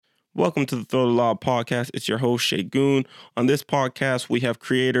Welcome to the Throw the Law podcast. It's your host, Shay Goon. On this podcast, we have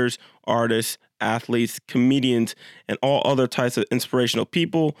creators, artists, athletes, comedians, and all other types of inspirational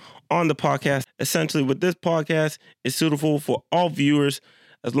people on the podcast. Essentially, with this podcast, it's suitable for all viewers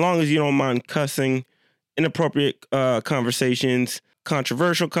as long as you don't mind cussing, inappropriate conversations,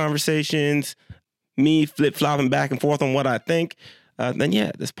 controversial conversations, me flip-flopping back and forth on what I think. Then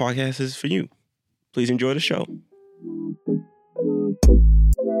yeah, this podcast is for you. Please enjoy the show.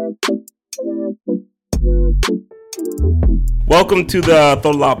 Welcome to the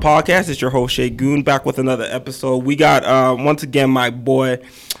Throw the Law podcast. It's your host Shay Goon back with another episode. We got once again my boy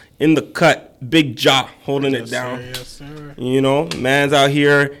in the cut, Big Ja, holding it down. Sir, yes, sir. You know, man's out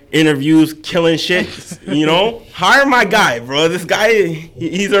here, interviews, killing shit. You know, hire my guy, bro. This guy,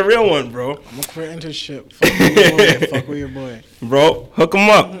 he's a real one, bro. I'm gonna quit internship. Fuck with your boy. Fuck with your boy. Bro, hook him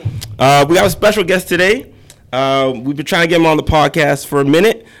up. We got a special guest today. We've been trying to get him on the podcast for a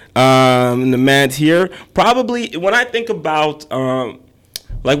minute. And the man's here. Probably when I think about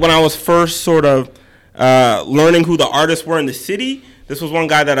like when I was first sort of learning who the artists were in the city, this was one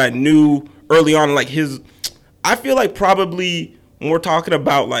guy that I knew early on. Like I feel like probably more talking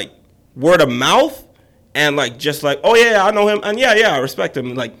about like word of mouth and like just like, oh yeah, I know him, and yeah, I respect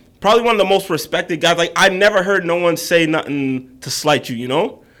him. Like probably one of the most respected guys. Like I never heard no one say nothing to slight you, you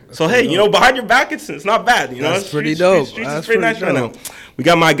know. So hey, you know, behind your back, it's not bad, you know. That's pretty dope. Streets is pretty nice right now. We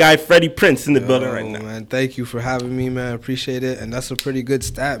got my guy Freddie Prince in the building right now. Man, thank you for having me, man. Appreciate it. And that's a pretty good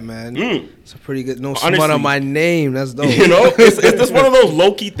stat, man. It's a pretty good. No Honestly, smut on my name. That's dope. You know, it's just one of those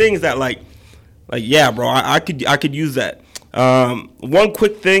low key things that like yeah, bro, I could use that. One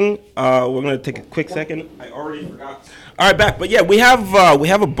quick thing. We're gonna take a quick second. I already forgot. All right, back. But yeah, we have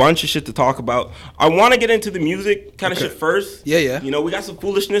a bunch of shit to talk about. I want to get into the music kind of shit first. Yeah. You know, we got some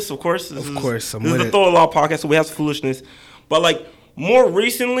foolishness, of course. This is the Throw the Law podcast, so we have some foolishness. But like more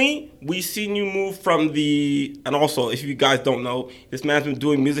recently, we seen you move from and also if you guys don't know, this man's been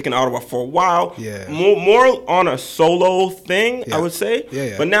doing music in Ottawa for a while. Yeah. More on a solo thing, yeah. I would say.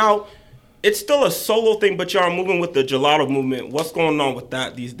 Yeah. But now it's still a solo thing, but y'all are moving with the gelato movement. What's going on with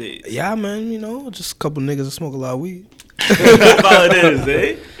that these days? Yeah, man. You know, just a couple niggas that smoke a lot of weed. That's all it is,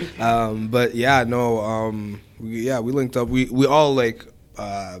 eh? But yeah, no. We linked up. We all like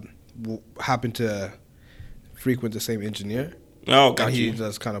happened to frequent the same engineer. Oh, got you. He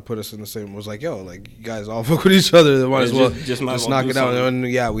just kind of put us in the same. Was like, yo, like you guys all fuck with each other. They might as well just knock it out. And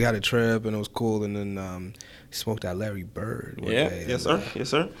yeah, we had a trip and it was cool. And then smoked that Larry Bird. Yeah, day, yes,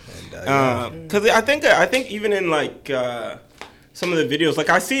 sir. And, because I think even in like some of the videos,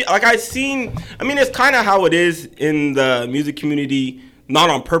 I mean, it's kind of how it is in the music community. Not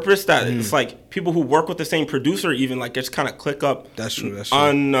on purpose. That it's like people who work with the same producer, even like just kind of click up. That's true.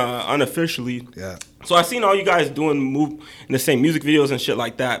 Unofficially. Yeah. So I seen all you guys move in the same music videos and shit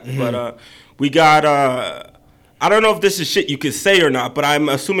like that. But we got I don't know if this is shit you could say or not, but I'm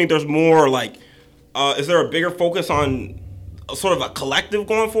assuming there's more like is there a bigger focus on sort of a collective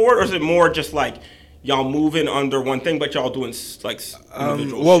going forward, or is it more just like y'all moving under one thing, but y'all doing like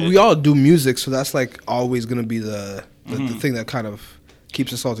individual well, shit? we all do music, so that's like always gonna be the thing that kind of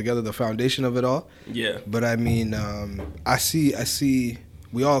keeps us all together, the foundation of it all. Yeah. But I mean, I see.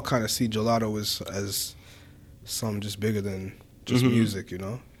 We all kind of see gelato as something just bigger than just music. You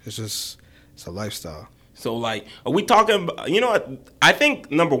know, it's a lifestyle. So like, are we talking? You know, I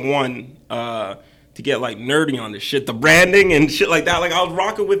think number one, to get like nerdy on this shit, the branding and shit like that. Like I was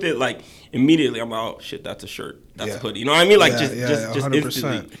rocking with it like immediately. I'm like, oh shit, that's a shirt, that's a hoodie. You know what I mean? Like just 100%.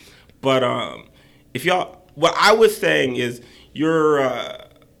 instantly. But if y'all, what I was saying is, are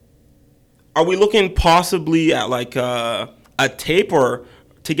we looking possibly at like a tape or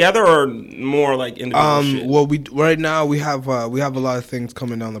together, or more like individual shit? Well, right now we have a lot of things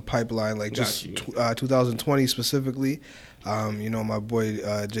coming down the pipeline, like just 2020 specifically. You know, my boy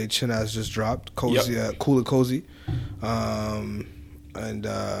Jay Chinaz just dropped Cozy, Cool and Cozy, and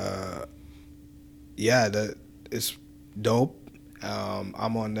yeah, that is dope.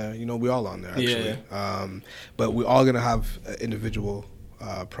 I'm on there. You know, we all on there actually. Yeah. But we're all gonna have individual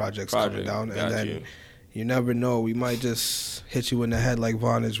projects coming down, and then you never know. We might just hit you in the head like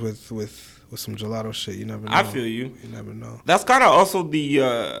Vonage with some gelato shit. You never know. I feel you. You never know. That's kind of also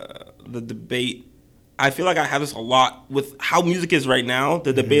the debate. I feel like I have this a lot with how music is right now.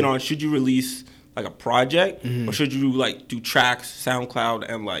 The debate on should you release like a project or should you like do tracks, SoundCloud,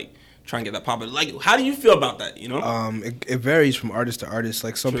 and like try and get that popular. Like, how do you feel about that? You know, it varies from artist to artist.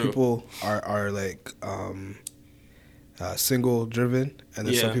 Like some people are like single driven, and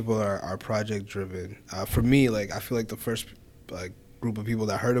then some people are project driven. For me, like I feel like the first like group of people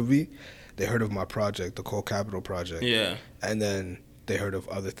that heard of me, they heard of my project, the Cold Capital project. Yeah, and then they heard of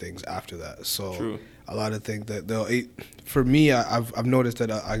other things after that. So True. a lot of things that for me, I've noticed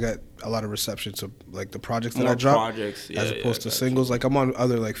that I got a lot of reception to like the projects that More I drop, projects, yeah, as opposed to gotcha. singles. Like I'm on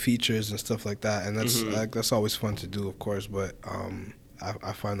other like features and stuff like that, and that's Mm-hmm. like that's always fun to do, of course. But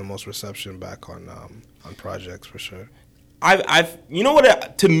I find the most reception back on projects for sure. I've you know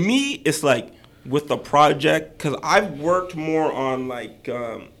what? To me, it's like with the project, because I've worked more on like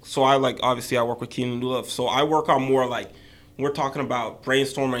so I like obviously I work with Keenan Love, so I work on more like we're talking about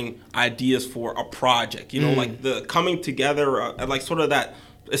brainstorming ideas for a project, you know, like the coming together and like sort of that.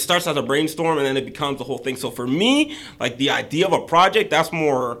 It starts as a brainstorm and then it becomes the whole thing. So for me, like the idea of a project, that's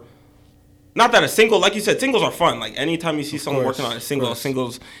more. Not that a single, like you said, singles are fun. Like anytime you see someone course, working on a of single, course.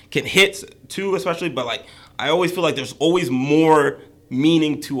 singles can hit too, especially. But like I always feel like there's always more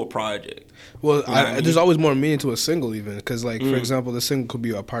meaning to a project. Well, You know what I mean? there's always more meaning to a single, even because, like, for example, the single could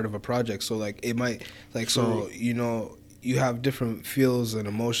be a part of a project. So, like, it might, like, so you know, you have different feels and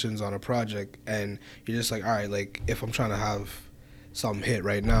emotions on a project, and you're just like, all right, like, if I'm trying to have something hit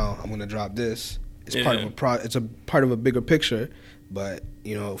right now, I'm gonna drop this. It's part of it's a part of a bigger picture, but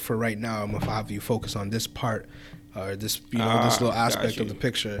you know, for right now, I'm gonna have you focus on this part or this, you know, this little aspect of the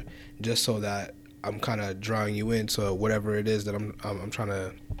picture, just so that I'm kind of drawing you into whatever it is that I'm trying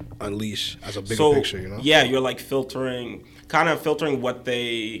to unleash as a bigger picture, you know? Yeah, you're like filtering what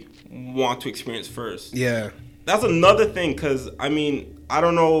they want to experience first. Yeah. That's another thing, because, I mean, I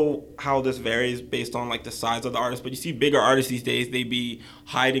don't know how this varies based on, like, the size of the artist, but you see bigger artists these days, they be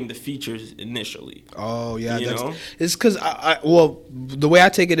hiding the features initially. Oh, yeah. You know? It's because, well, the way I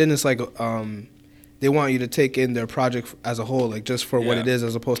take it in is like, they want you to take in their project as a whole, like just for what Yeah. it is,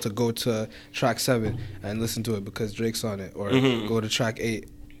 as opposed to go to track 7 and listen to it because Drake's on it, or go to track 8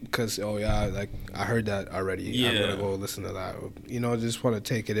 because like I heard that already. Yeah. I'm gonna go listen to that. You know, just want to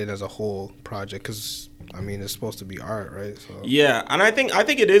take it in as a whole project because I mean it's supposed to be art, right? So Yeah, and I think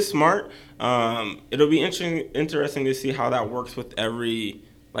it is smart. It'll be interesting to see how that works with every.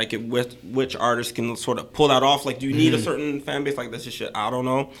 Like, which artist can sort of pull that off. Like, do you need a certain fan base? Like, that's just shit. I don't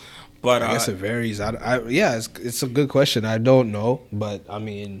know. But I guess it varies. Yeah, it's a good question. I don't know, but I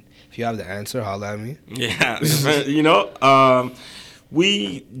mean, if you have the answer, holla at me. Yeah, you know,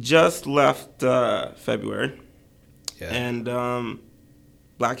 we just left February, and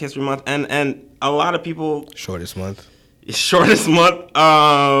Black History Month, and a lot of people Shortest month. shortest month.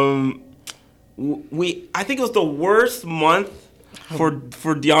 I think it was the worst month for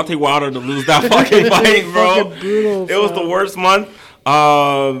Deontay Wilder to lose that fucking fight, bro. Fucking brutal, It was the worst month.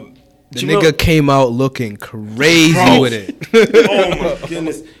 The nigga came out looking crazy Bro. with it. Oh my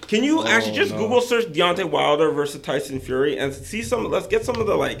goodness! Can you actually just Google search Deontay Wilder versus Tyson Fury and see some? Let's get some of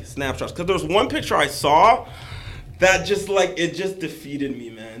the like snapshots, because there's one picture I saw that just like it just defeated me,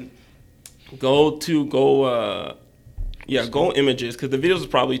 man. Go images, because the videos is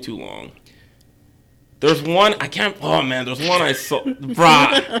probably too long. There's one I can't. Oh man, there's one I saw.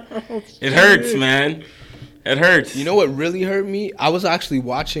 Brah, it hurts, man. It hurts. You know what really hurt me? I was actually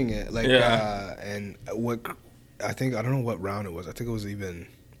watching it, like, Yeah. and what I don't know what round it was. I think it was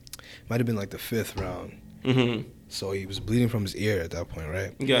might have been like the 5th round. Mm-hmm. So he was bleeding from his ear at that point,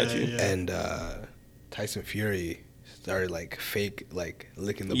 right? Got you. Yeah. And Tyson Fury started like fake like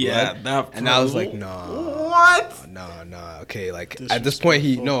licking the Yeah, blood, and I was like, nah, What? nah. Okay, like at this point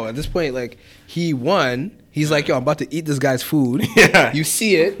like he won. He's like, yo, I'm about to eat this guy's food. Yeah. You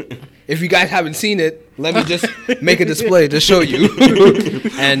see it. If you guys haven't seen it, let me just make a display to show you.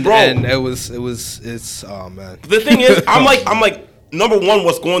 and Bro. and it's oh man. The thing is, I'm like, number one,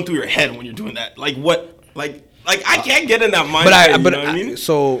 what's going through your head when you're doing that? Like what? Like I can't get in that mindset. But you know what I mean?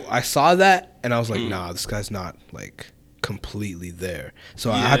 so I saw that and I was like, nah, this guy's not like completely there.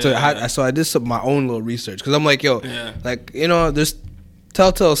 So I did my own little research because I'm like, yo, like, you know, there's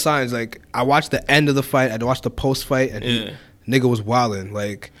telltale signs. Like I watched the end of the fight, I watched the post fight, and nigga was wilding.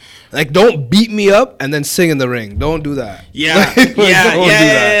 Like don't beat me up and then sing in the ring. Don't do that. Yeah, Don't do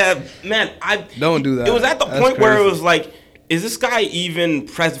that. yeah. Man, Don't do that. It was at the That's point where it crazy. was like, is this guy even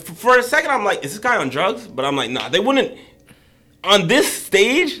present? For a second, I'm like, is this guy on drugs? But I'm like, nah, they wouldn't. On this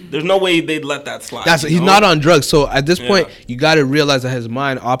stage, there's no way they'd let that slide. He's not on drugs. So at this point, you got to realize that his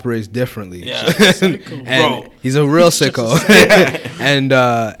mind operates differently. Yeah. and Bro. he's a real sicko. and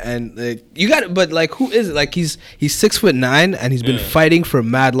you got, but like, who is it? Like he's 6'9" and he's been fighting for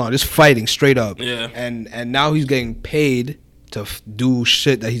mad long, just fighting straight up. Yeah. And now he's getting paid to do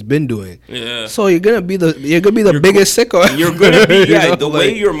shit that he's been doing. Yeah. So you're gonna be the biggest sicko. You're gonna be You know, the way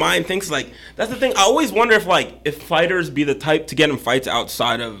like- your mind thinks. Like that's the thing. I always wonder if fighters be the type to get in fights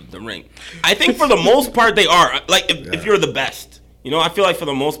outside of the ring. I think for the most part they are. Like if you're the best, you know, I feel like for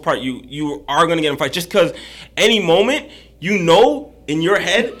the most part you are gonna get in fights just because any moment you know in your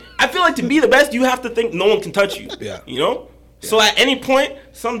head, I feel like to be the best, you have to think no one can touch you. Yeah. You know? Yeah. So at any point,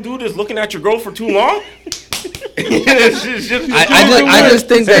 some dude is looking at your girl for too long. I just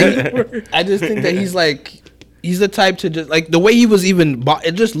think that he's like, he's the type to just like the way he was even.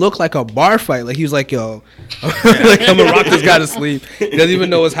 It just looked like a bar fight. Like he was like, "Yo, like I'm gonna rock this guy to sleep." He doesn't even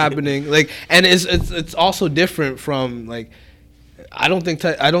know what's happening. Like, and it's also different from like. I don't think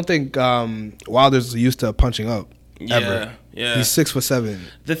Wilder's used to punching up. Ever. Yeah. He's 6'7".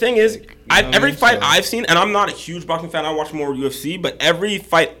 The thing is, Like, every fight I've seen, and I'm not a huge boxing fan. I watch more UFC, but every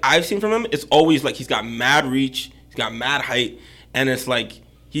fight I've seen from him, it's always like he's got mad reach, he's got mad height, and it's like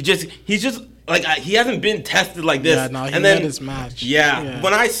he's just like he hasn't been tested like this. Yeah, no, he and then had his match. Yeah,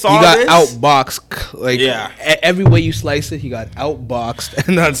 when I He saw got this, outboxed. Like every way you slice it, he got outboxed,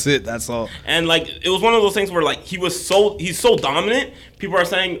 and that's it. That's all. and like it was one of those things where like he's so dominant. People are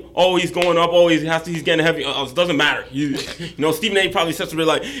saying, oh, he's going up. Oh, he's getting heavy. It doesn't matter. You know, Stephen A. probably says something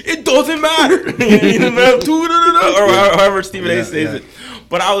like, it doesn't matter. Or however Stephen A. says it.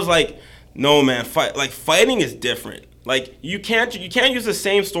 But I was like, no, man, fighting is different. Like you can't use the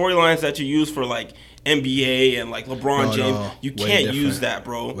same storylines that you use for like NBA and like LeBron James. No, you can't use that,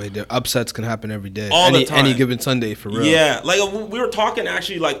 bro. Upsets can happen every day. The time. Any given Sunday, for real. Yeah, like we were talking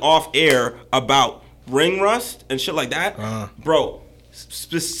actually like off air about ring rust and shit like that, bro.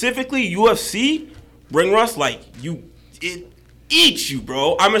 Specifically UFC ring rust, like it eats you,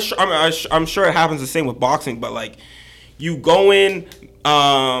 bro. I'm sure it happens the same with boxing, but like you go in.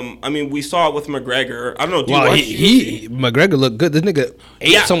 I mean, we saw it with McGregor. I don't know. McGregor looked good. This nigga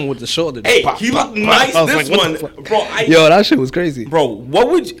ate someone with the shoulder. Hey, he looked nice. This one, bro. Yo, that shit was crazy, bro. What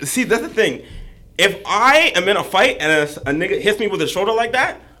would you see? That's the thing. If I am in a fight and a nigga hits me with his shoulder like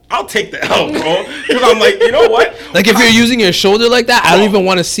that, I'll take the L, bro. Because I'm like, you know what? Like if you're using your shoulder like that, I don't even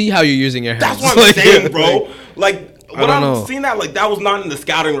want to see how you're using your hands. That's what I'm saying, bro. Like. When I'm seeing that, like that was not in the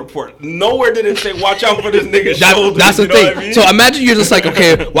scouting report. Nowhere did it say, "Watch out for this nigga's shoulder." That's the thing. I mean? So imagine you're just like,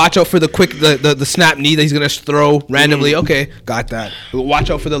 okay, watch out for the quick, the snap knee that he's gonna throw randomly. Okay, got that. Watch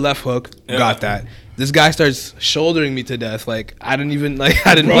out for the left hook. Got that. This guy starts shouldering me to death. Like I didn't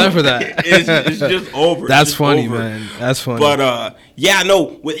plan for that. It's just over. That's funny, over. Man. That's funny. But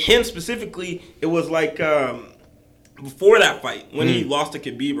with him specifically, it was like. Before that fight, when he lost to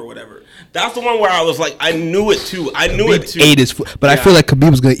Khabib or whatever, that's the one where I was like, I knew it too. Ate his food, but I feel like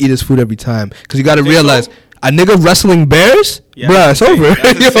Khabib was gonna eat his food every time because you got to realize a nigga wrestling bears, bruh, it's over.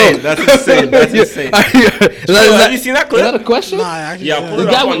 That's insane. Have you seen that clip? Is that a question? Nah, actually,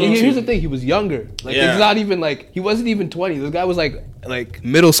 here's the thing: he was younger. Like it's not even like he wasn't even 20. This guy was like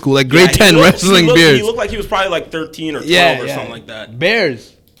middle school, like grade 10 wrestling bears. He looked like he was probably like 13 or 12 or something like that.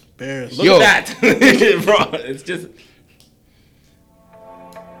 Bears. Look at that, bro. It's just.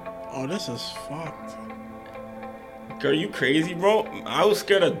 Oh, this is fucked. Girl, you crazy, bro? I was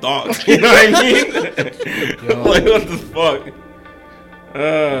scared of dogs. You know what I mean? Like, what the fuck?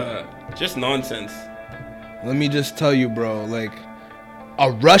 Just nonsense. Let me just tell you, bro. Like,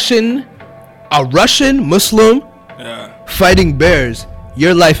 a Russian Muslim fighting bears.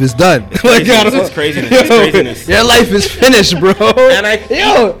 Your life is done. It's craziness. It's craziness. Your life is finished, bro.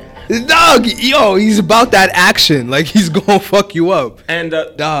 And dog, he's about that action. Like he's gonna fuck you up. And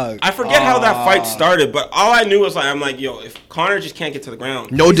dog, I forget how that fight started, but all I knew was like, I'm like, yo, if Conor just can't get to the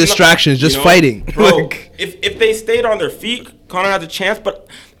ground, no distractions, just fighting, bro. If they stayed on their feet, Conor had the chance. But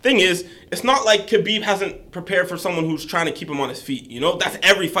thing is, it's not like Khabib hasn't prepared for someone who's trying to keep him on his feet. You know, that's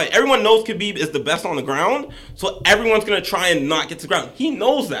every fight. Everyone knows Khabib is the best on the ground, so everyone's gonna try and not get to the ground. He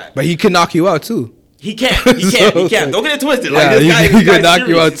knows that, but he can knock you out too. He can't. Don't get it twisted. Like he can knock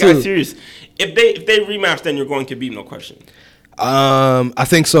you out too. Serious. If they rematch, then you're going Khabib, no question. I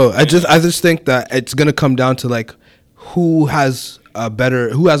think so. I just think that it's gonna come down to like who has a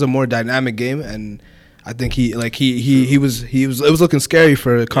more dynamic game, and I think he was it was looking scary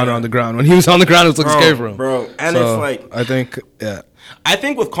for Conor on the ground. When he was on the ground, it was looking scary for him, bro. And so, it's like I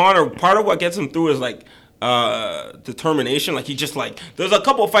think with Conor, part of what gets him through is like determination. Like he just like there's a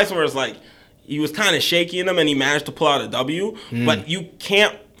couple of fights where it's like. He was kind of shaky in them, and he managed to pull out a W. But you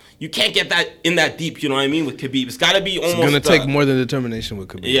can't get that in that deep. You know what I mean? With Khabib, it's got to be almost. It's gonna take more than determination with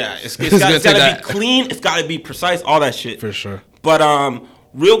Khabib. Yeah, it's got to be clean. It's got to be precise. All that shit for sure. But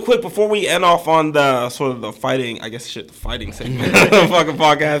real quick before we end off on the sort of the fighting, I guess the fighting segment of the fucking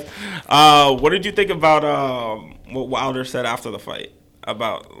podcast. What did you think about what Wilder said after the fight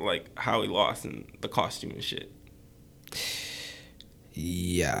about like how he lost and the costume and shit?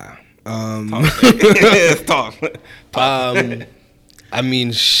 Yeah. Talk. I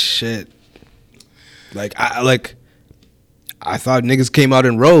mean, shit. I thought niggas came out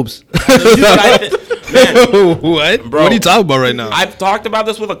in robes. Man, What? Bro, What are you talking about right now? I've talked about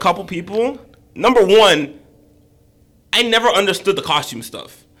this with a couple people. Number one, I never understood the costume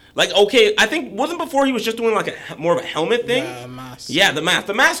stuff. Like, okay, I think wasn't before he was just doing like more of a helmet thing. Mask. Yeah, the mask.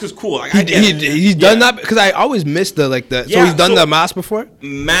 The mask is cool. Like, I get it. He's done that because I always missed the like the. So Yeah, he's done so- the mask before.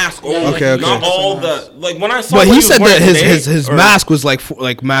 Mask. Only, Okay, okay. Not all the like when I saw. But what he said was that wearing his today, or- mask was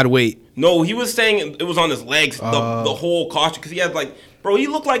like mad weight. No, he was saying it was on his legs. The whole costume because he had like, bro, he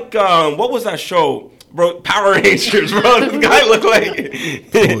looked like what was that show? Bro, Power Rangers, bro. This guy looked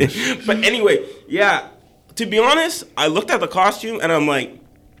like. But anyway, yeah. To be honest, I looked at the costume and I'm like,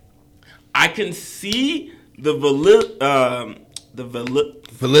 I can see the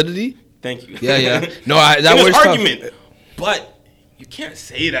Validity? Thank you. Yeah. No, that in his word's tough. argument, but you can't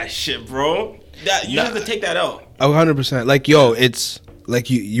say that shit, bro. That you have to take that out. 100%. Like, yo, it's like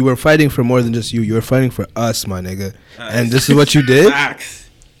you were fighting for more than just you. You were fighting for us, my nigga. And this is what you did. Facts.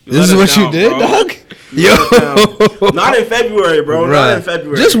 You This is let what us you down, did, bro. dog. You Yo, let us down. Not in February, bro. Not Bruh. in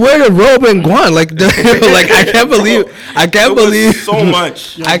February. Just wear the robe and guan. Like, like I can't believe. I can't It was believe so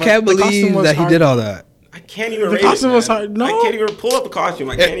much. I can't but the costume believe was that he hard. did all that. I can't even The rate costume it. was man. hard. No. I can't even pull up the costume.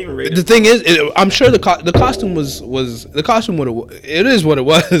 I can't even rate The it. thing is, I'm sure the costume was the costume it is what it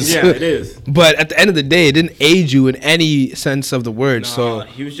was. Yeah, it is. But at the end of the day, it didn't aid you in any sense of the word. So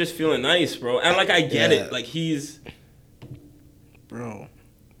He was just feeling nice, bro. And like I get Yeah. it. Like he's Bro.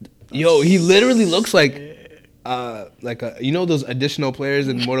 yo, he literally looks like a you know those additional players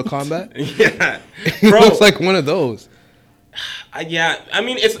in Mortal Kombat. yeah. He Bro, looks like one of those. yeah. I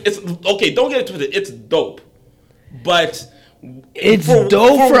mean it's okay, don't get it twisted. It's dope. But It's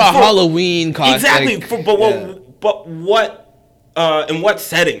dope for a Halloween costume. Exactly. Like, But what in what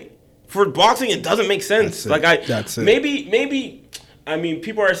setting? For boxing it doesn't make sense. That's it. Maybe I mean,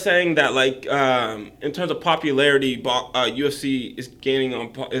 people are saying that like in terms of popularity, UFC is gaining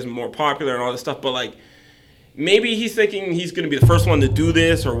is more popular and all this stuff. But like, maybe he's thinking he's gonna be the first one to do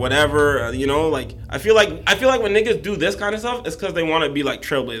this or whatever. You know, like I feel like when niggas do this kind of stuff, it's because they want to be like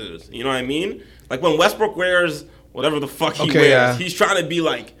trailblazers. You know what I mean? Like when Westbrook wears whatever the fuck he wears, yeah. he's trying to be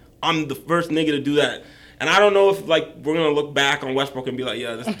like, I'm the first nigga to do that. And I don't know if like we're gonna look back on Westbrook and be like,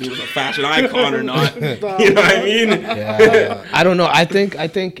 yeah, this dude is a fashion icon or not. You know what I mean? Yeah. I don't know. I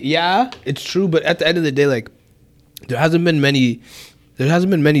think yeah, it's true. But at the end of the day, like there hasn't been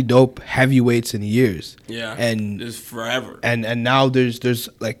many dope heavyweights in years. Yeah. And it's forever. and now there's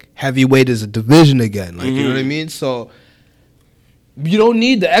like heavyweight is a division again. Like you know what I mean? So you don't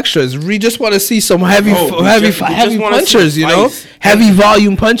need the extras. We just want to see some heavy Bro, we heavy just wanna punchers, see you know? fights. Heavy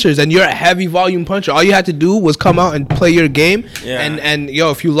volume punchers, and you're a heavy volume puncher. All you had to do was come out and play your game. Yeah. And yo,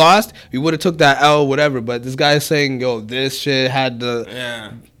 if you lost, we would have took that L, whatever. But this guy is saying, yo, this shit had the.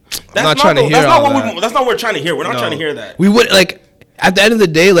 Yeah. I'm not trying to hear all that. That's not what we're trying to hear. We're not trying to hear that. We would like at the end of the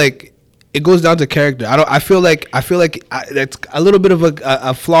day, like it goes down to character. I feel like that's a little bit of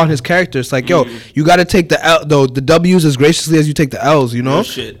a flaw in his character. It's like, yo, you got to take the L, though the W's as graciously as you take the L's, you know. No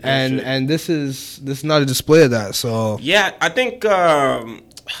shit, no shit. And this is not a display of that. So Yeah, I think.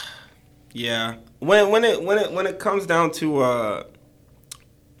 Yeah, when it comes down to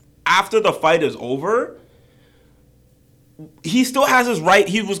after the fight is over, he still has his right.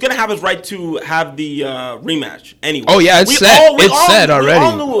 He was gonna have his right to have the rematch anyway. Oh, yeah, it's set. It's set already. We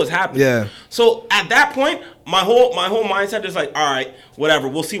all knew what was happening. Yeah. So at that point, my whole mindset is like, all right, whatever.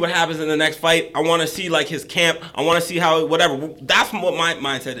 We'll see what happens in the next fight. I want to see like his camp. I want to see how whatever. That's what my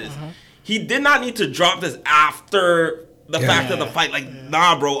mindset is. He did not need to drop this after the fact of the fight. Like,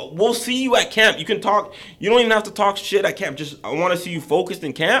 nah, bro. We'll see you at camp. You can talk. You don't even have to talk shit at camp. Just I want to see you focused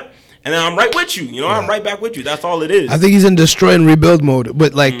in camp. And then I'm right with you. You know, I'm right back with you. That's all it is. I think he's in destroy and rebuild mode.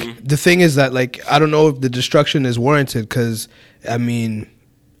 But like the thing is that like I don't know if the destruction is warranted because I mean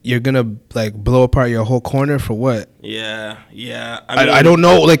you're gonna like blow apart your whole corner for what? Yeah. I don't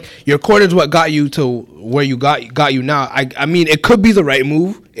know. Like your corner is what got you to where you got you now. I mean it could be the right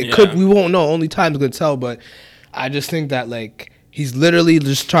move. It could. We won't know. Only time's gonna tell. But I just think that like he's literally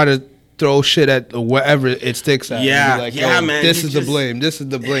just trying to throw shit at whatever it sticks at. Yeah, like, man. This is the blame. This is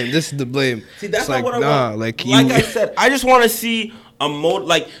the blame. This is the blame. See, that's It's not like, what I nah, want. like I said, I just want to see a mode.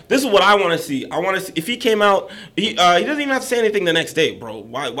 Like this is what I want to see. I want to see if he came out. He doesn't even have to say anything the next day, bro.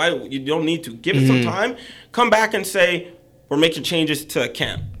 Why? You don't need to give it some time. Come back and say we're making changes to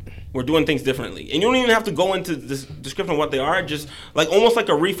camp. We're doing things differently, and you don't even have to go into this description of what they are. Just like almost like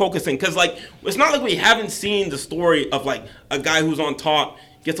a refocusing, because like it's not like we haven't seen the story of like a guy who's on top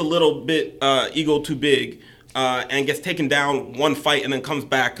gets a little bit ego too big. And gets taken down one fight and then comes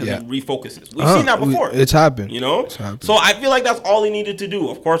back because he refocuses. We've seen that before. It's happened. You know? It's happened. So I feel like that's all he needed to do.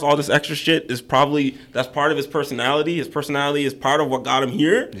 Of course, all this extra shit is that's part of his personality. His personality is part of what got him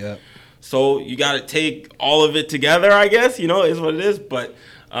here. Yeah. So you got to take all of it together, I guess, you know, is what it is. But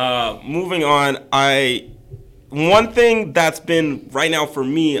moving on, one thing that's been right now for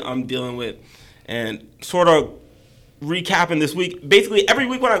me, I'm dealing with, and sort of recapping this week. Basically, every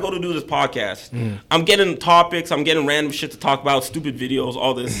week when I go to do this podcast, I'm getting topics, I'm getting random shit to talk about, stupid videos,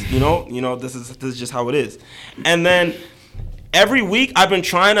 all this, you know, this is just how it is. And then every week I've been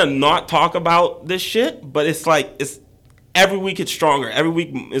trying to not talk about this shit, but it's every week it's stronger. Every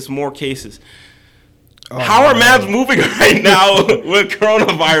week it's more cases. How are mans moving right now with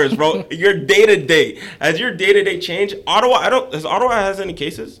coronavirus, bro? Your day-to-day. Has your day-to-day changed? Has Ottawa has any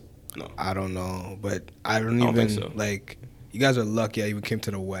cases? No. I don't know, but I don't even think so. Like. You guys are lucky I even came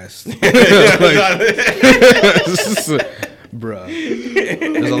to the West. Bruh,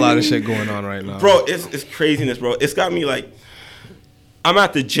 there's a lot of shit going on right now. Bro, it's craziness, bro. It's got me like, I'm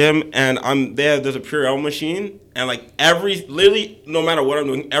at the gym and I'm there. There's a Purell machine, and like literally, no matter what I'm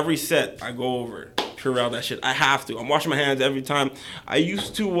doing, every set I go over Purell that shit. I have to. I'm washing my hands every time. I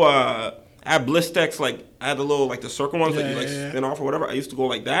used to add Blistex, like I had the little like the circle ones that you spin off or whatever. I used to go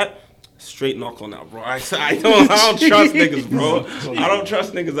like that. Straight knuckle now, bro. I don't trust niggas, bro. I don't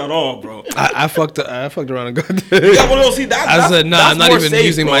trust niggas at all, bro. I fucked around and got Yeah, well, see, I said, nah, I'm not even safe,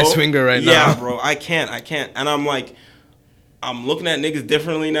 using bro. my swinger right now. Yeah, bro, I can't. And I'm like, I'm looking at niggas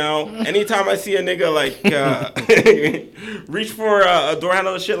differently now. Anytime I see a nigga like reach for a door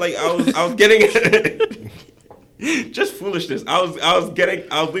handle and shit, like I was getting just foolishness. I was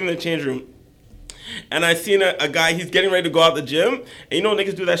leaving the change room. And I seen a guy, he's getting ready to go out the gym. And you know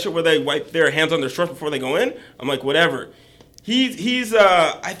niggas do that shit where they wipe their hands on their shorts before they go in? I'm like, whatever. He's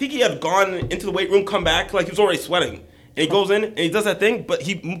I think he had gone into the weight room, come back, like he was already sweating. And he goes in and he does that thing, but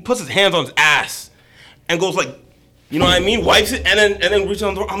he puts his hands on his ass and goes like, you know what I mean? Wipes it and then reaches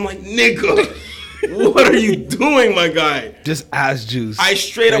on the door. I'm like, nigga, what are you doing, my guy? Just ass juice. I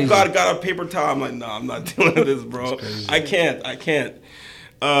straight up got a paper towel. I'm like, nah, I'm not dealing with this, bro. I can't.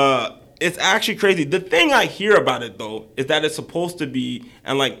 It's actually crazy. The thing I hear about it, though, is that it's supposed to be,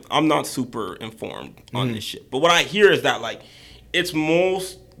 and, like, I'm not super informed on this shit, but what I hear is that, like, it's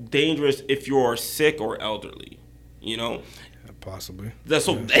most dangerous if you're sick or elderly, you know? Possibly.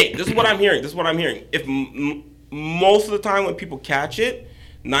 Hey, this is what I'm hearing. If most of the time when people catch it,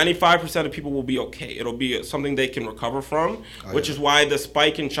 95% of people will be okay. It'll be something they can recover from, which is why the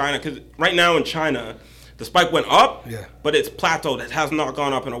spike in China, because right now in China, the spike went up, but it's plateaued. It has not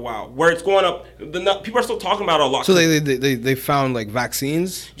gone up in a while. Where it's going up, people are still talking about it a lot. So they found like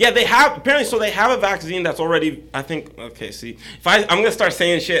vaccines? Yeah, they have apparently. So they have a vaccine that's already. I think. Okay, see, if I'm gonna start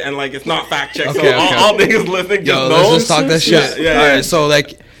saying shit and like it's not fact checked, so all niggas listening just know. Let's just talk that shit. Yeah. All right, so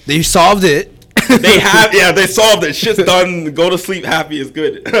like they solved it. They solved it. Shit's done. Go to sleep happy is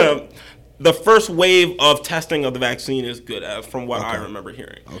good. The first wave of testing of the vaccine is good, from what I remember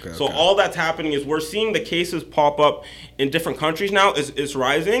hearing. So all that's happening is we're seeing the cases pop up in different countries now. It's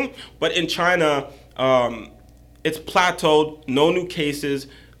rising, but in China, it's plateaued. No new cases.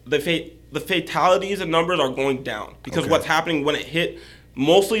 The fatalities and numbers are going down because what's happening when it hit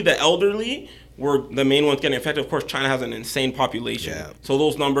mostly the elderly were the main ones getting affected. Of course, China has an insane population, so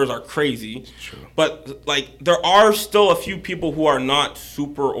those numbers are crazy. True. But like, there are still a few people who are not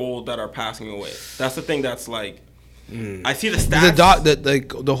super old that are passing away. That's the thing. That's like, I see the stats.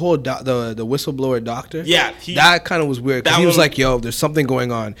 The whistleblower doctor. Yeah, that kind of was weird because he was like, "Yo, there's something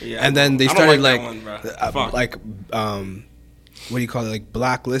going on," and then they started what do you call it? Like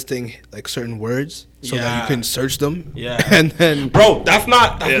blacklisting like certain words so that you couldn't search them. Yeah. And then, bro, that's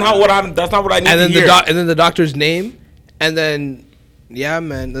not what I need to hear. And then the doctor's name, and then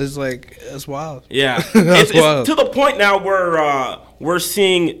man, it's wild. Yeah. It's wild. To the point now where we're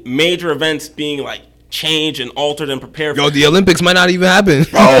seeing major events being like changed and altered and prepared for. Yo, the Olympics might not even happen.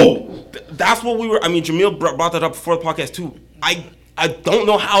 Bro, that's what we were. I mean, Jamil brought that up before the podcast too. I don't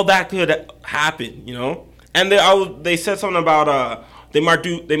know how that could happen, you know? And they said something about they might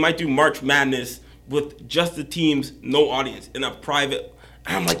do March Madness with just the teams, no audience, in a private.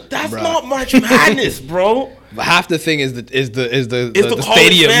 And I'm like, that's not March Madness, bro. But half the thing is the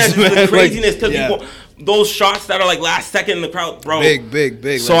stadiums, fans, it's the craziness because people, those shots that are like last second in the crowd, bro.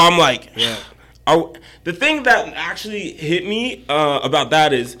 Big. So I'm like, the thing that actually hit me about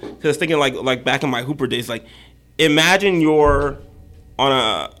that is because I was thinking like back in my Hooper days, like imagine you're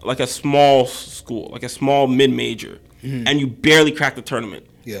on a small school, like a small mid-major, and you barely crack the tournament.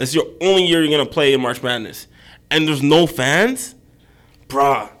 Yeah. It's your only year you're gonna play in March Madness, and there's no fans,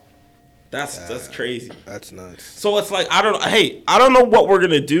 bruh. That's crazy. That's nuts. So it's like I don't know what we're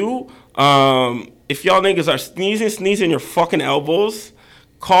gonna do. If y'all niggas are sneezing your fucking elbows,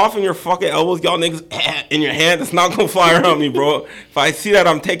 cough in your fucking elbows, y'all niggas in your hand, it's not gonna fly around me, bro. If I see that,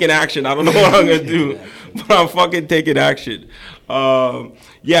 I'm taking action. I don't know what I'm gonna do, but I'm fucking taking action.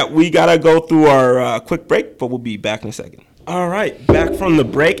 Yeah, we gotta go through our quick break, but we'll be back in a second. All right, back from the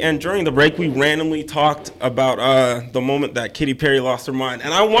break, and during the break, we randomly talked about the moment that Katy Perry lost her mind,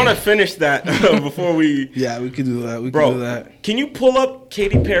 and I want to finish that before we. Yeah, we could do that. Bro, could do that. Can you pull up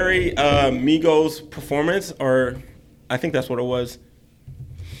Katy Perry Migos performance, or I think that's what it was.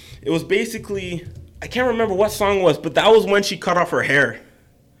 It was basically, I can't remember what song it was, but that was when she cut off her hair.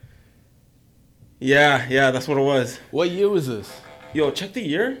 Yeah, that's what it was. What year was this? Yo, check the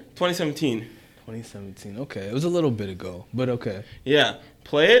year, 2017. 2017. Okay, it was a little bit ago, but okay. Yeah,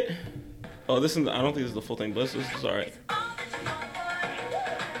 play it. Oh, this is, I don't think this is the full thing, but this is all right.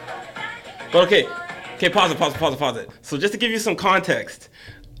 But okay, pause it. So just to give you some context,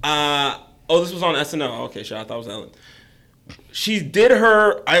 this was on SNL. Okay, sure, I thought it was Ellen. She did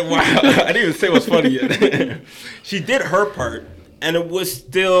her. I didn't even say what's funny yet. She did her part, and it was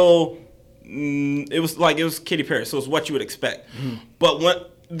still. It was Katy Perry, so it's what you would expect. But when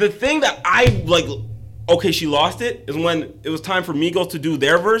the thing that I like, okay, she lost it, is when it was time for Migos to do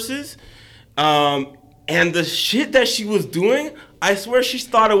their verses, and the shit that she was doing, I swear she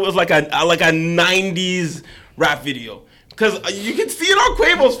thought it was like a 90s rap video. Because you can see it on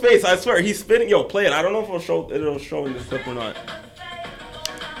Quavo's face. I swear, he's spinning. Yo, play it. I don't know if it'll show in this clip or not.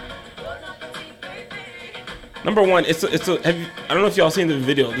 Number one, I don't know if y'all seen the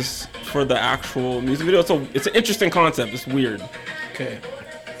video. This for the actual music video. It's an interesting concept. It's weird. Okay.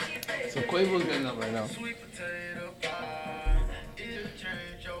 So Quavo's getting up right now.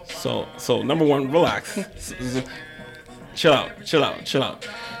 So number one, relax. Chill out.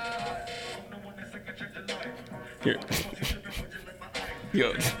 Here.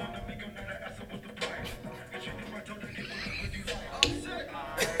 Yo.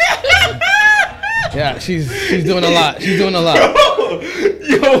 Yeah, she's doing a lot. She's doing a lot.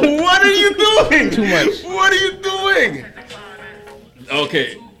 Yo, what are you doing? Too much. What are you doing?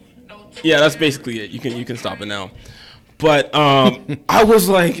 Okay. Yeah, that's basically it. You can stop it now. But I was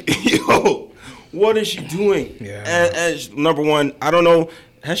like, yo, what is she doing? Yeah. And number one, I don't know.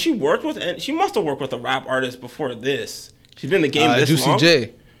 Has she worked with? And she must have worked with a rap artist before this. She's been in the game this Juicy long.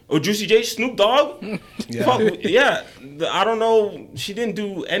 J. Oh, Juicy J, Snoop Dogg. Yeah. Fuck, yeah. I don't know. She didn't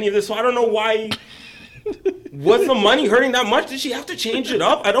do any of this, so I don't know why. Was the money hurting that much? Did she have to change it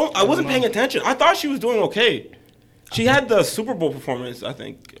up? I wasn't paying attention. I thought she was doing okay. She had the Super Bowl performance, I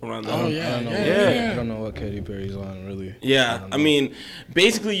think, around that. I don't know. Yeah. I don't know what Katy Perry's on, really. Yeah, I mean,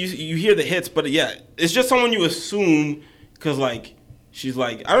 basically, you hear the hits, but yeah, it's just someone you assume, because, like, she's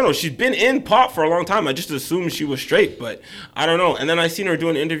like, I don't know, she's been in pop for a long time. I just assumed she was straight, but I don't know. And then I seen her do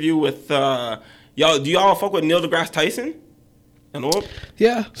an interview with, y'all, do y'all fuck with Neil deGrasse Tyson?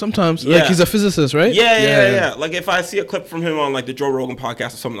 Yeah, sometimes. Yeah. Like, he's a physicist, right? Yeah. Like, if I see a clip from him on, like, the Joe Rogan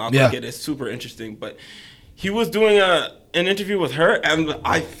podcast or something, I'll think it is super interesting. But he was doing an interview with her, and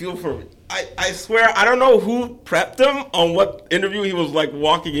I feel for... I swear, I don't know who prepped him on what interview he was, like,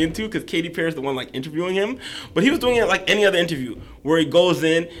 walking into, because Katy Perry's the one, like, interviewing him. But he was doing it like any other interview, where he goes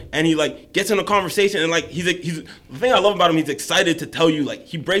in, and he, like, gets in a conversation, and, like, he's the thing I love about him, he's excited to tell you, like,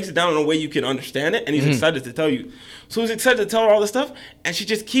 he breaks it down in a way you can understand it, and he's excited to tell you. So he's excited to tell her all this stuff, and she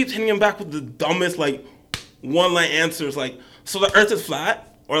just keeps hitting him back with the dumbest, like, one-line answers, like, so the earth is flat?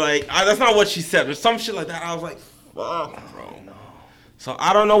 Or, like, that's not what she said, or some shit like that. I was like, fuck, bro. So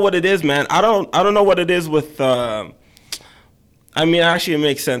I don't know what it is, man. I don't know what it is with. I mean, actually, it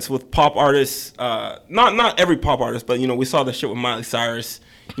makes sense with pop artists. Not every pop artist, but we saw the shit with Miley Cyrus.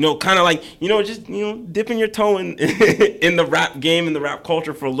 Kind of like just dipping your toe in in the rap game, in the rap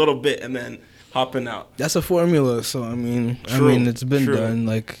culture for a little bit, and then hopping out. That's a formula. So I mean, it's been done.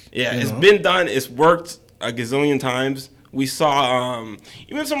 Like it's been done. It's worked a gazillion times. We saw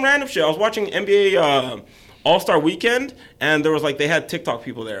even some random shit. I was watching NBA. All-Star Weekend, and there was they had TikTok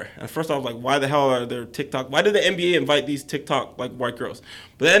people there. And at first I was like, why the hell are there TikTok? Why did the NBA invite these TikTok white girls?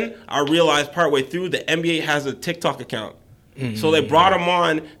 But then I realized partway through the NBA has a TikTok account. So they brought them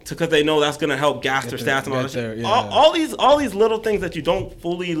on because they know that's gonna help gas their stats and all that shit. Yeah. All these little things that you don't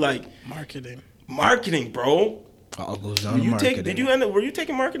fully Marketing, bro. All goes down to marketing. Were you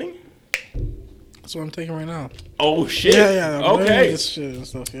taking marketing? That's what I'm taking right now. Oh shit. Yeah. Okay. This shit and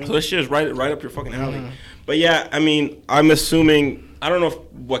stuff, yeah. So this shit is right up your fucking alley. But yeah, I mean, I'm assuming, I don't know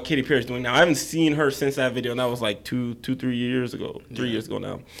what Katy Perry's doing now. I haven't seen her since that video, and that was like 3 years ago. 3 years ago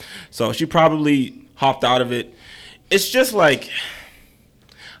now. So she probably hopped out of it. It's just like,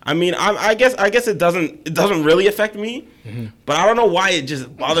 I mean, I guess it doesn't really affect me, but I don't know why it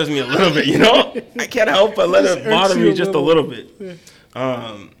just bothers me a little bit, I can't help but let it bother me just a little bit.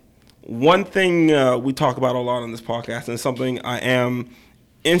 One thing we talk about a lot on this podcast, and something I am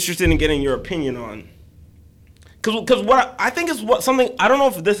interested in getting your opinion on, because what I think is something, I don't know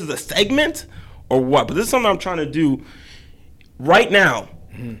if this is a segment or what, but this is something I'm trying to do right now.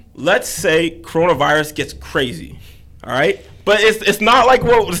 Let's say coronavirus gets crazy, all right? But it's not like we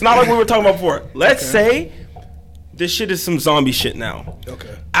were talking about before. Let's say this shit is some zombie shit now.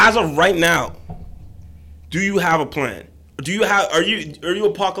 Okay. As of right now, do you have a plan? Are you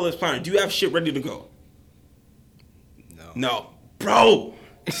apocalypse planner? Do you have shit ready to go? No, bro.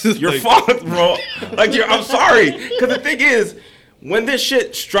 You're fucked, bro. I'm sorry, because the thing is, when this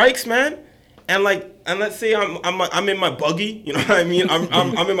shit strikes, man, and let's say I'm in my buggy, you know what I mean?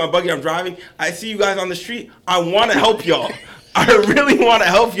 I'm in my buggy, I'm driving. I see you guys on the street. I want to help y'all. I really want to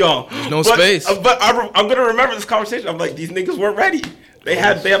help y'all. There's no space. But I'm gonna remember this conversation. I'm like, these niggas weren't ready. They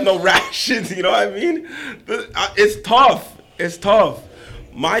have no rations. You know what I mean? It's tough. It's tough.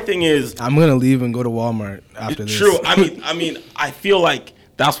 My thing is, I'm gonna leave and go to Walmart after this. True. I mean, I feel like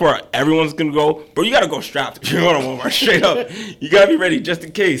that's where everyone's gonna go. But you gotta go strapped if you're going to Walmart. Straight up, you gotta be ready just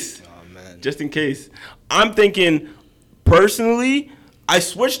in case. Oh man. Just in case. I'm thinking, personally, I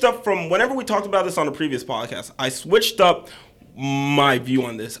switched up from whenever we talked about this on the previous podcast. I switched up my view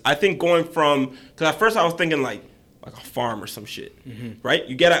on this. I think going from, because at first I was thinking like a farm or some shit, right?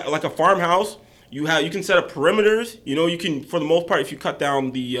 You get a farmhouse. You can set up perimeters. You know, you can, for the most part, if you cut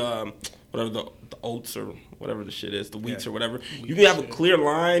down the whatever the oats or whatever the shit is, the wheats or whatever, you can have a clear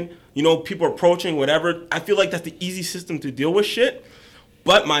line. You know, people are approaching, whatever. I feel like that's the easy system to deal with shit.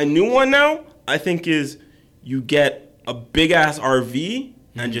 But my new one now, I think, is you get a big ass RV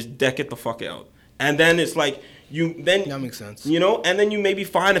and just deck it the fuck out, and then it's like that makes sense. You know, and then you maybe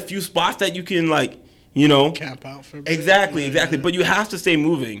find a few spots that you can camp out for a bit. Exactly. But you have to stay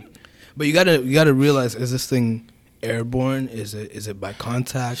moving. But you gotta realize, is this thing airborne? Is it by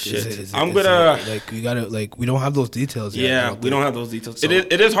contact? Shit. Is it, we don't have those details yet. Yeah, we don't have those details. So.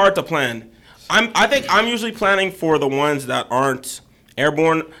 It is hard to plan. I think I'm usually planning for the ones that aren't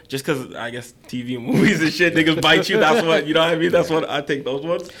airborne, just because I guess TV and movies and shit, niggas bite you. That's what, you know what I mean? That's what I take those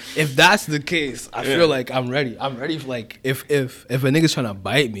ones. If that's the case, I feel like I'm ready. I'm ready for, like, if a nigga's trying to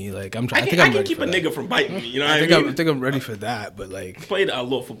bite me, like, I can keep a nigga from biting me. You know what I mean? I think I'm ready for that, but like played a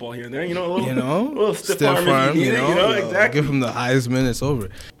little football here and there. You know, a little stiff arm. Exactly. Give him the Heisman. It's over.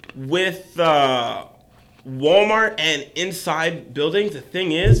 With Walmart and inside buildings, the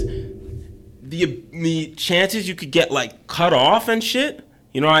thing is, the chances you could get like cut off and shit.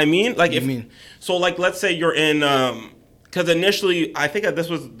 You know what I mean? Like so like let's say you're in because initially I think this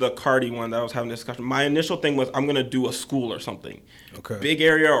was the Cardi one that I was having a discussion. My initial thing was I'm gonna do a school or something, big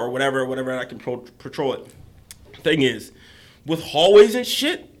area or whatever, and I can patrol it. Thing is, with hallways and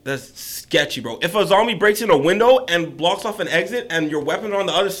shit, that's sketchy, bro. If a zombie breaks in a window and blocks off an exit and your weapon on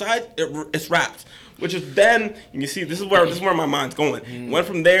the other side, it's wrapped. Which is then you can see this is where my mind's going. Went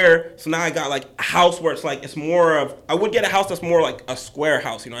from there, so now I got like a house where it's more of, I would get a house that's more like a square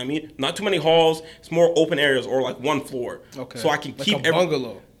house, you know what I mean? Not too many halls, it's more open areas or like one floor. Okay. So I can like keep a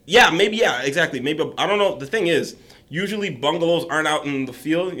bungalow. Yeah, exactly. Maybe I don't know. The thing is, usually bungalows aren't out in the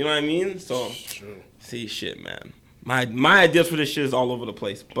field, you know what I mean? So see shit, man. My ideas for this shit is all over the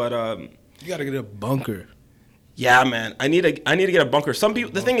place. But you gotta get a bunker. Yeah, man. I need to get a bunker. Some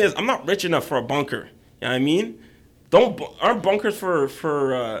people. The thing is, I'm not rich enough for a bunker. You know what I mean? Aren't bunkers for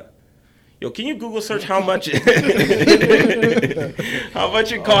yo? Can you Google search how much it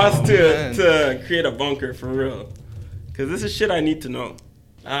costs to create a bunker for real? Because this is shit I need to know.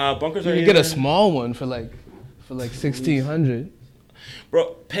 Bunkers are. You can get a small one for like $1,600.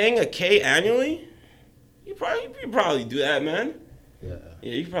 Bro, paying $1,000 annually? You probably do that, man. Yeah,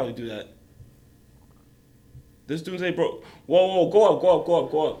 you can probably do that. This dude's ain't broke. Whoa,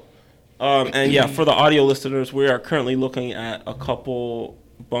 go up. And yeah, for the audio listeners, we are currently looking at a couple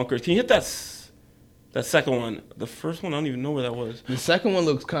bunkers. Can you hit that second one? The first one, I don't even know where that was. The second one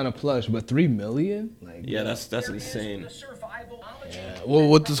looks kind of plush, but $3 million? Like, yeah, that's insane. Yeah. Well,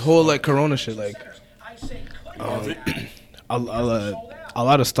 with this whole like Corona shit, like, a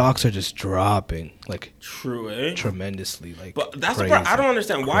lot of stocks are just dropping, like, true, eh? Tremendously, like. But that's the part I don't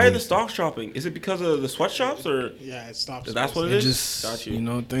understand. Why are the stocks dropping? Is it because of the sweatshops or? Yeah, it stops. That's what it is. Just, got you. You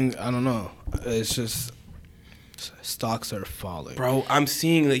know, things. I don't know. It's just stocks are falling, bro. I'm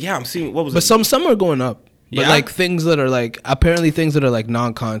seeing. What was? But it? some are going up. But like things that are like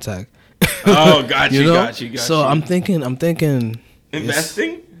non-contact. Oh, got you, got you. So I'm thinking.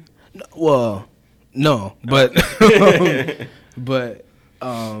 Investing? Well, no, but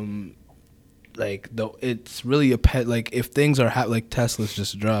like though it's really a pet. Like if things are like Tesla's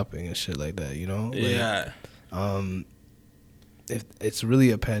just dropping and shit like that, you know? Like, yeah. if it's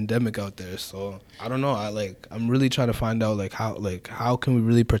really a pandemic out there. So I don't know. I'm really trying to find out how can we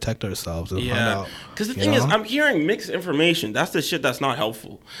really protect ourselves and find out. Because the thing is, I'm hearing mixed information. That's the shit that's not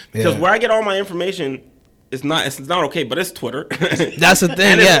helpful. Because where I get all my information, it's not okay. But it's Twitter. That's the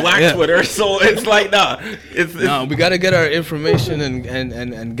thing. And it's Black Twitter. So it's like we gotta get our information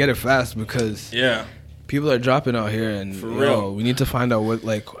and get it fast because people are dropping out here, and for real, we need to find out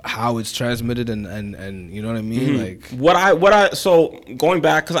how it's transmitted and you know what I mean. Mm-hmm. So going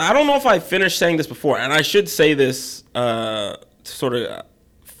back, because I don't know if I finished saying this before, and I should say this to sort of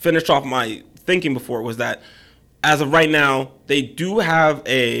finish off my thinking before, was that as of right now, they do have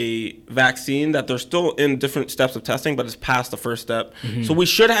a vaccine that they're still in different steps of testing, but it's past the first step. Mm-hmm. So we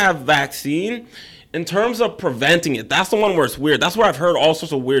should have vaccine. In terms of preventing it, that's the one where it's weird. That's where I've heard all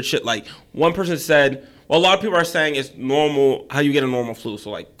sorts of weird shit. Like, one person said, well, a lot of people are saying it's normal, how you get a normal flu. So,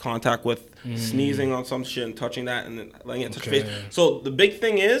 like, contact with sneezing on some shit and touching that and then letting it touch your face. So, the big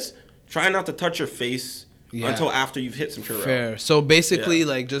thing is, try not to touch your face until after you've hit some Purell. Fair. So, basically,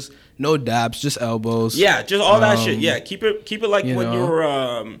 just no dabs, just elbows. Yeah, just all that shit. Yeah, keep it like when you're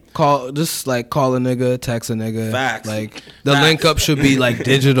call a nigga, text a nigga. Facts. Like the link up should be like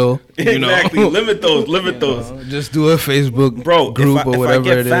digital. Exactly. Limit those. Just do a Facebook group or whatever if I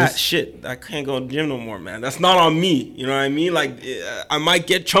get it fat, is. shit, I can't go to the gym no more, man. That's not on me. You know what I mean? Like I might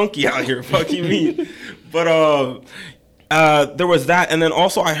get chunky out here. Fuck you mean? But there was that, and then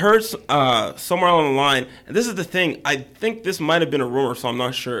also I heard somewhere on the line, and this is the thing. I think this might have been a rumor, so I'm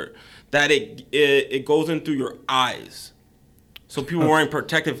not sure. That it goes in through your eyes, so people wearing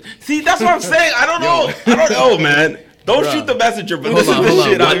protective. See, that's what I'm saying. I don't know, man. Don't shoot the messenger, but this is the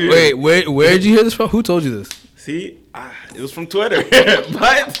shit out here. Wait, where did you hear this from? Who told you this? See, it was from Twitter,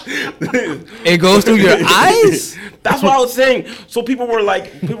 but it goes through your eyes. That's what I was saying. So people were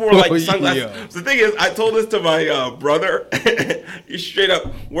like sunglasses. Yeah. So the thing is, I told this to my brother. He straight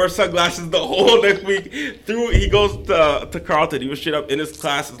up wear sunglasses the whole next week. He goes to Carleton. He was straight up in his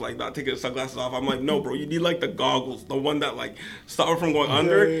classes, like not taking his sunglasses off. I'm like, no, bro, you need like the goggles, the one that like stop it from going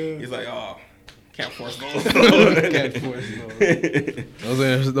under. He's like, oh. Can't force those.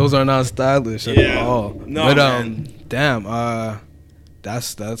 Those are not stylish at all. No, but man. Damn,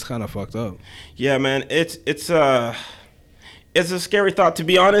 that's kind of fucked up. Yeah, man, it's a scary thought. To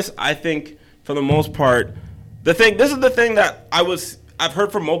be honest, I think for the most part, this is the thing that I've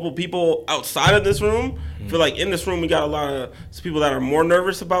heard from multiple people outside of this room. I feel like in this room we got a lot of people that are more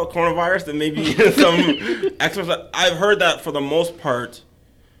nervous about coronavirus than maybe some experts. I've heard that for the most part.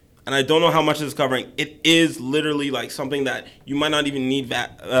 And I don't know how much it's covering. It is literally like something that you might not even need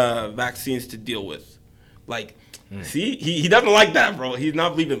vaccines to deal with. Like, see, he doesn't like that, bro. He's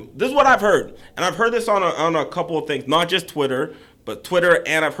not believing. This is what I've heard, and I've heard this on a couple of things, not just Twitter, but Twitter,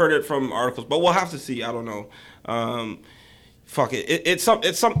 and I've heard it from articles. But we'll have to see. I don't know. Fuck it. It's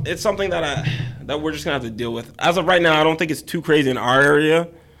something that we're just gonna have to deal with. As of right now, I don't think it's too crazy in our area,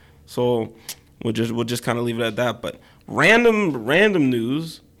 so we'll just kind of leave it at that. But random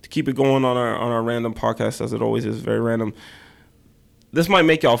news. Keep it going on our random podcast, as it always is, very random. This might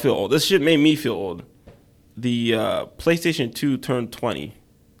make y'all feel old. This shit made me feel old. The PlayStation 2 turned 20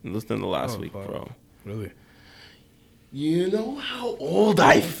 within the last week, bro. Really? You know how old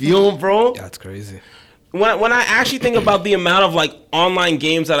I feel, bro? That's crazy. When I actually think about the amount of like online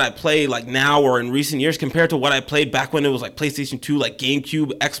games that I play like now or in recent years compared to what I played back when it was like PlayStation 2, like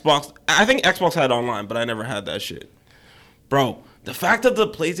GameCube, Xbox. I think Xbox had online, but I never had that shit. Bro. The fact that the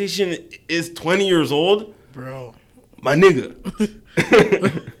PlayStation is 20 years old, bro, my nigga.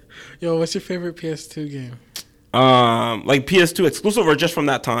 Yo, what's your favorite PS2 game? Like PS2 exclusive or just from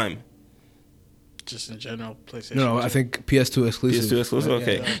that time? Just in general, PlayStation. No, I think PS2 exclusive. PS2 exclusive,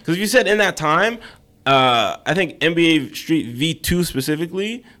 okay. Because you said in that time, I think NBA Street V2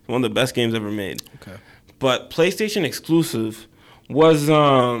 specifically is one of the best games ever made. Okay. But PlayStation exclusive was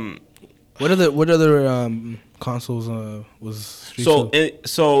What other consoles was Street 2?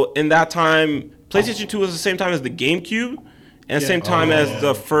 So in that time, PlayStation 2 was the same time as the GameCube and the same time as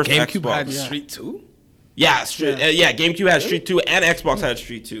the first GameCube Xbox. had Street 2? Yeah, GameCube had Street 2 and Xbox had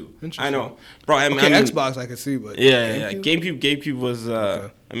Street 2. I know. Bro, Xbox I could see, but GameCube was I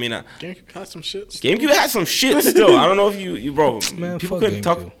mean, GameCube had some shit. GameCube had some shit still. I don't know if you bro. Man, people fuck couldn't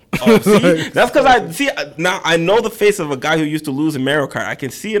GameCube. talk. Oh, see, that's because now I know the face of a guy who used to lose in Mario Kart. I can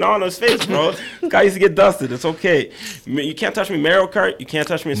see it on his face, bro. This guy used to get dusted. It's okay. You can't touch me Mario Kart. You can't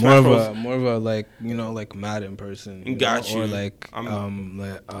touch me in Smash Bros. More of a like like Madden person. Got you. Or like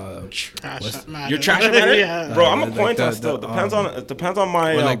trash Madden. You're trash at Madden? Yeah. Bro, I'm a pointer still. Depends on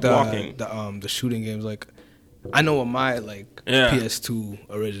my like blocking. The shooting games. Like I know what my PS2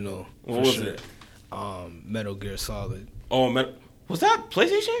 original. What was it? Metal Gear Solid. Oh, was that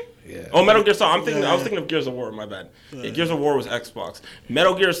PlayStation? Yeah. Oh, Metal Gear Solid. I was Yeah. thinking of Gears of War. My bad. Yeah, Gears of War was Xbox.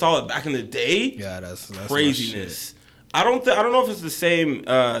 Metal Gear Solid back in the day. Yeah, that's Craziness. I don't know if it's the same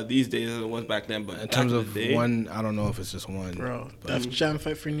these days as it was back then, but in terms of day, one, I don't know if it's just one. Bro, Def Jam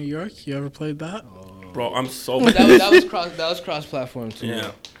Fight for New York. You ever played that? bro, I'm so. that was cross platform too.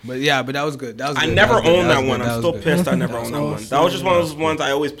 Yeah. But that was good. That was I good. never That was good. owned That that was one. good. I'm That still was good. pissed I never owned that one. That was just one of those ones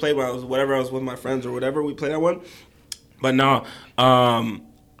I always played when I was with my friends or whatever. We played that one. But no,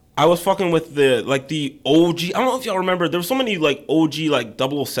 I was fucking with the OG. I don't know if y'all remember. There were so many like OG like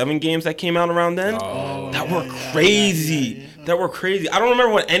 007 games that came out around then that were crazy. That were crazy. I don't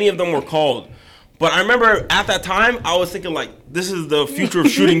remember what any of them were called. But I remember at that time, I was thinking like, this is the future of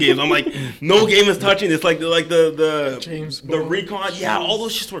shooting games. I'm like, no game is touching this. Like the James the Bond. Recon, yeah, all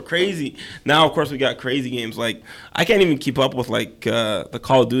those shits were crazy. Now, of course, we got crazy games. Like I can't even keep up with like the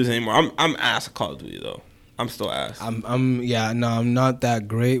Call of Duty anymore. I'm ass at Call of Duty though. I'm still ass. I'm not that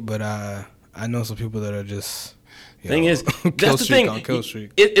great, but I know some people that are just. Thing is, kill that's the streak thing. on kill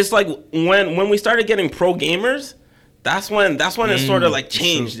streak. It's like when we started getting pro gamers. That's when it sort of like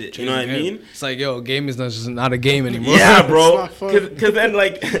changed it. You know what I mean? It's like, gaming is not a game anymore. Yeah, bro. It's not fun. Because then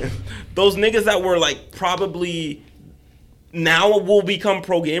like those niggas that were like probably now will become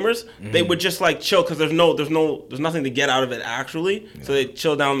pro gamers, they would just like chill because there's nothing to get out of it actually. Yeah. So they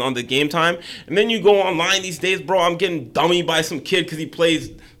chill down on the game time, and then you go online these days, bro. I'm getting dummied by some kid because he plays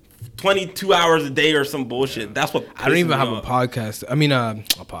 22 hours a day or some bullshit. Yeah. That's what I don't even have a podcast. I mean, a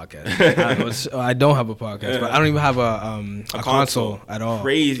podcast. I don't have a podcast, but I don't even have a console at all.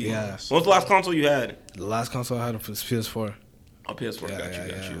 Crazy. Yeah. When was the last console you had? The last console I had was PS4. Oh, PS4. Yeah,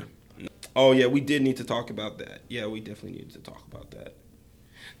 Got you. Oh yeah, we did need to talk about that. Yeah, we definitely needed to talk about that.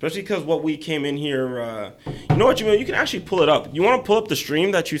 Especially because what we came in here. You know what, Jamil? You can actually pull it up. You want to pull up the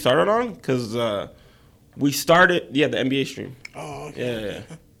stream that you started on? Because we started. Yeah, the NBA stream. Oh, okay.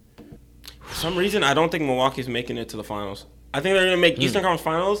 Yeah. For some reason, I don't think Milwaukee's making it to the finals. I think they're going to make Eastern Conference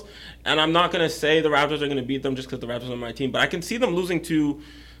Finals, and I'm not going to say the Raptors are going to beat them just because the Raptors are my team, but I can see them losing to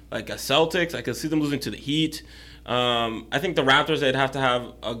like a Celtics. I can see them losing to the Heat. I think the Raptors, they'd have to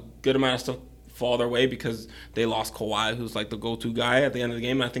have a good amount of stuff fall their way because they lost Kawhi, who's like the go-to guy at the end of the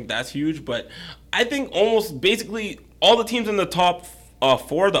game, and I think that's huge. But I think almost basically all the teams in the top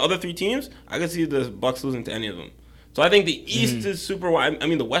four, the other three teams, I can see the Bucks losing to any of them. So I think the East is super wide. I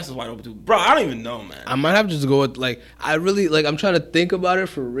mean, the West is wide open too. Bro, I don't even know, man. I might have to just go with I really I'm trying to think about it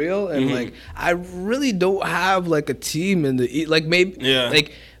for real, and I really don't have like a team in the East.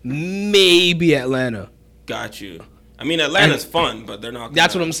 Maybe Atlanta. Got you. I mean, Atlanta's fun, but they're not.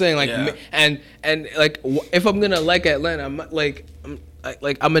 That's what I'm saying. yeah. If I'm gonna like Atlanta, I'm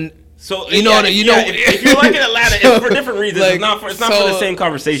an. So if you're liking Atlanta, it's for different reasons. It's not for the same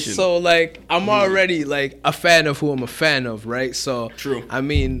conversation. So I'm already a fan of who I'm a fan of, right? So true. I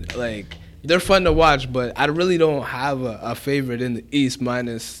mean, they're fun to watch, but I really don't have a favorite in the East,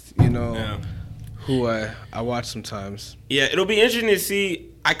 minus who I watch sometimes. Yeah, it'll be interesting to see.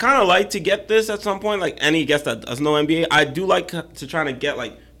 I kind of like to get this at some point, like any guest that does know NBA. I do like to try to get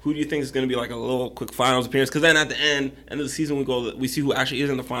who do you think is going to be a little quick finals appearance? Because then at the end of the season, we see who actually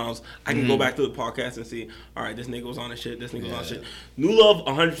is in the finals. I can go back to the podcast and see, all right, this nigga was on his shit. This nigga was on his shit. New Love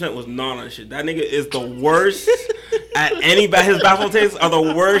 100% was not on his shit. That nigga is the worst at any his basketball takes are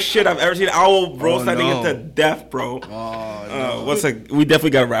the worst shit I've ever seen. I will roast that nigga to death, bro. Oh, no. We definitely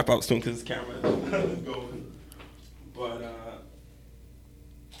got to wrap up soon because this camera is going.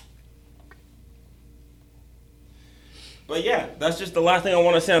 But yeah, that's just the last thing I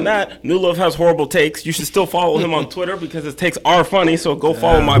want to say on that. New Love has horrible takes. You should still follow him on Twitter because his takes are funny. So go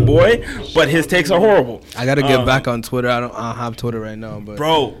follow my boy. But his takes are horrible. I gotta get back on Twitter. I don't have Twitter right now, but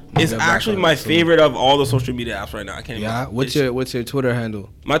bro, it's actually my favorite of all the social media apps right now. I can't. Yeah. Even, What's your Twitter handle?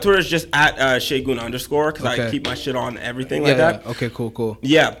 My Twitter is just at @ShayGuna_ because I keep my shit on everything like that. Okay. Cool.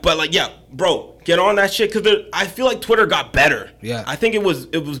 Yeah, but bro, get on that shit because I feel like Twitter got better. Yeah. I think it was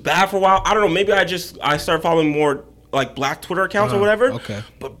bad for a while. I don't know. Maybe I started following more black Twitter accounts or whatever. Okay.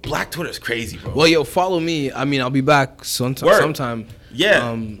 But black Twitter is crazy, bro. Well, follow me. I mean, I'll be back sometime.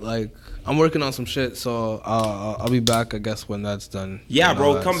 Yeah. I'm working on some shit, so I'll be back, I guess, when that's done. Yeah,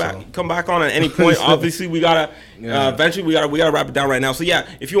 bro. Come back on at any point. Obviously, we gotta eventually we gotta wrap it down right now. So yeah,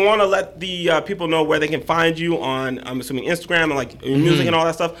 if you want to let the people know where they can find you on, I'm assuming Instagram and your music and all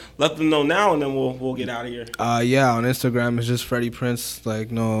that stuff, let them know now, and then we'll get out of here. Yeah, on Instagram it's just Freddie Prince,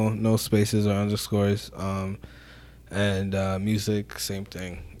 no spaces or underscores. And music, same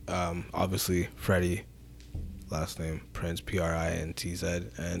thing. Obviously, Freddie, last name Prince,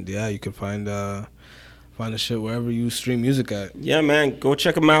 PRINTZ, and yeah, you can find Find the shit wherever you stream music at. Yeah, man, go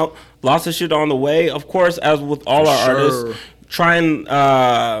check them out. Lots of shit on the way. Of course, as with all our artists, try and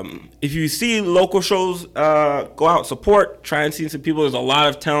if you see local shows, go out, support. Try and see some people. There's a lot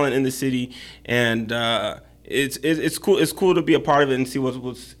of talent in the city, and it's cool. It's cool to be a part of it and see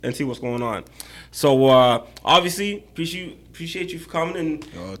what's going on. So obviously, appreciate you for coming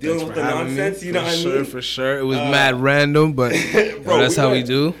and dealing with the nonsense. You know what I mean? For sure. It was mad random, but bro, that's how we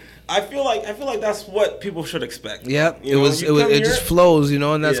do. I feel like that's what people should expect. Yeah, it just flows, and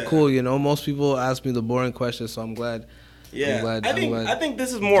that's cool. Most people ask me the boring questions, so I'm glad. Yeah, I think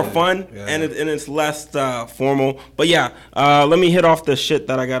this is more fun and it's less formal. But yeah, let me hit off the shit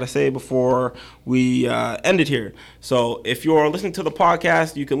that I gotta say before we end it here. So if you're listening to the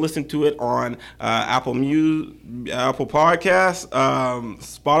podcast, you can listen to it on Apple Podcasts,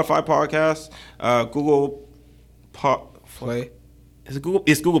 Spotify Podcasts, Google Play.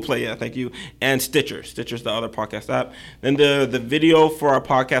 It's Google Play, yeah, thank you. And Stitcher. Stitcher's the other podcast app. Then the video for our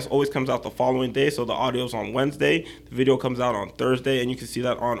podcast always comes out the following day. So the audio's on Wednesday. The video comes out on Thursday. And you can see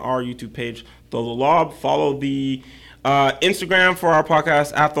that on our YouTube page, Throw the Lob. Follow the Instagram for our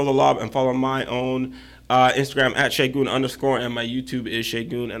podcast at Throw the Lob. And follow my own Instagram at Shagoon _ and my YouTube is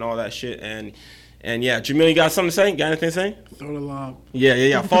Shagoon and all that shit. And yeah, Jamil, you got something to say? Got anything to say? Throw the Lob.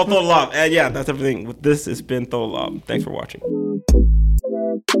 Yeah. Follow Throw the Lob. And yeah, that's everything. With this, it's been Throw the Lob. Thanks for watching.